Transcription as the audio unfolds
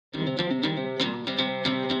It's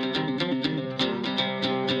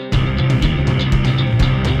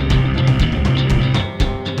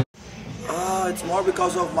more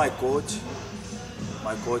because of my coach.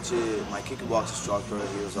 My coach, my kickboxing instructor,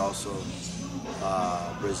 he was also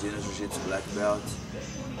Brazilian Jiu-Jitsu black belt.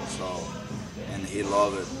 So, and he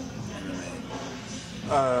loved it.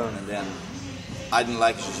 And then I didn't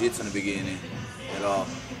like Jiu-Jitsu in the beginning at all.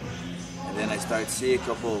 And then I started seeing a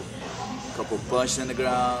couple punches in the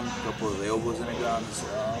ground, a couple of elbows in the ground. And so,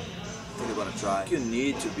 I think I'm gonna try. You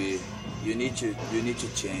need to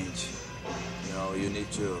change. You know, you need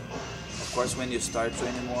to. Of course, when you start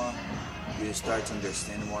training more, you start to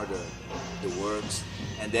understand more the works.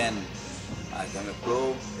 And then, like, I'm a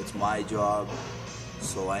pro, it's my job,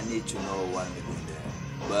 so I need to know what I'm doing there.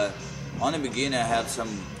 But on the beginning, I had some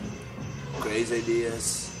crazy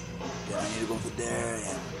ideas that I need to go for there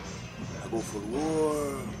and I go for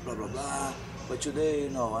war, blah blah blah. But today, you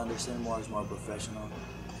know, I understand more. It's more professional.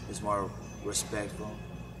 It's more respectful.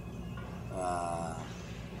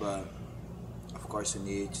 But of course, you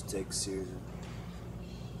need to take it seriously.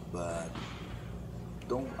 But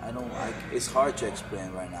it's hard to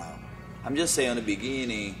explain right now. I'm just saying, in the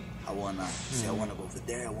beginning, I wanna say I wanna go over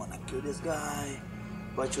there. I wanna kill this guy.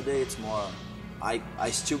 But today, it's more. I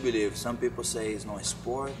still believe. Some people say it's not a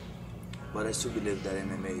sport, but I still believe that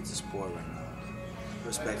MMA is a sport right now.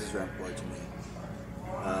 Respect is very important to me.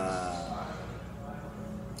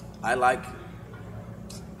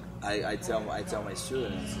 I tell my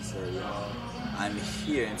students, I say, you know, I'm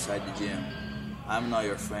here inside the gym. I'm not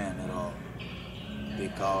your friend at all.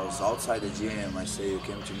 Because outside the gym, I say you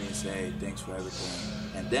came to me and say thanks for everything,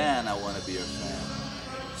 and then I want to be your friend.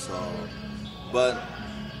 So, but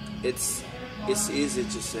it's easy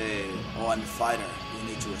to say, oh, I'm a fighter, you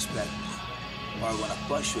need to respect me, or I'm gonna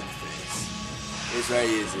punch you in the face. It's very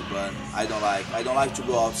easy, but I don't like to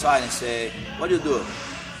go outside and say, what do you do?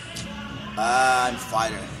 I'm a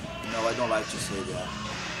fighter. No, I don't like to say that.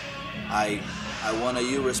 I want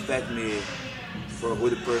you respect me for who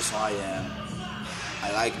the person I am.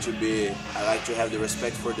 I like to have the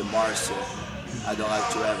respect for the Marcio. I don't like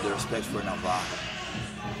to have the respect for Navarro.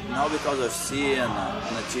 Now because I see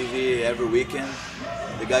on the TV every weekend,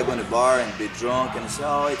 the guy go in the bar and be drunk and say,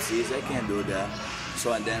 oh, it's easy, I can't do that.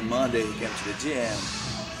 So and then Monday he came to the gym,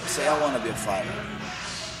 I say, I want to be a fighter.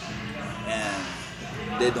 And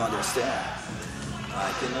they don't understand.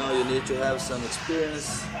 Like, you know, you need to have some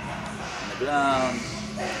experience on the ground,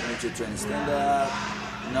 you need to train stand up.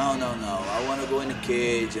 No, I want to go in a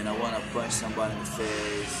cage and I want to punch somebody in the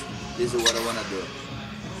face. This is what I want to do.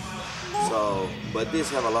 So, but this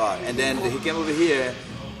have a lot. And then he came over here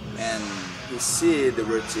and he see the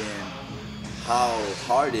routine, how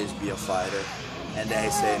hard it is to be a fighter. And then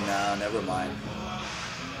he say, no, never mind.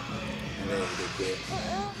 And then they quit.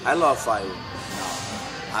 I love fighting. No,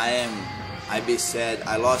 I be sad.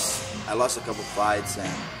 I lost a couple fights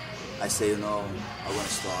and I say, you know, I want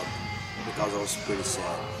to stop because I was pretty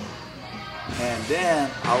sad. And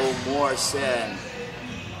then I was more sad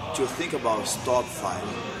to think about stop fighting.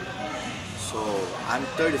 So I'm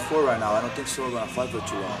 34 right now. I don't think so I'm gonna fight for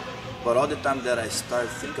too long. But all the time that I start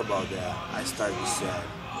to think about that, I start to be sad.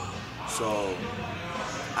 So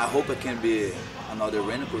I hope I can be another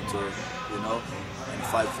renicultor, you know, and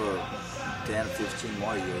fight for 10, 15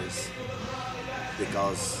 more years.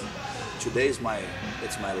 Because today is my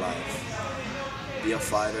life. Be a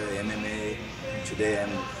fighter, MMA. Today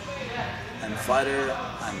I'm a fighter,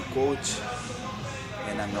 I'm a coach,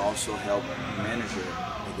 and I'm also help manager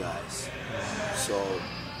the guys. So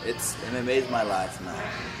MMA is my life now.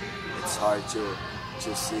 It's hard to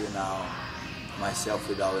see now myself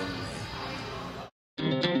without MMA.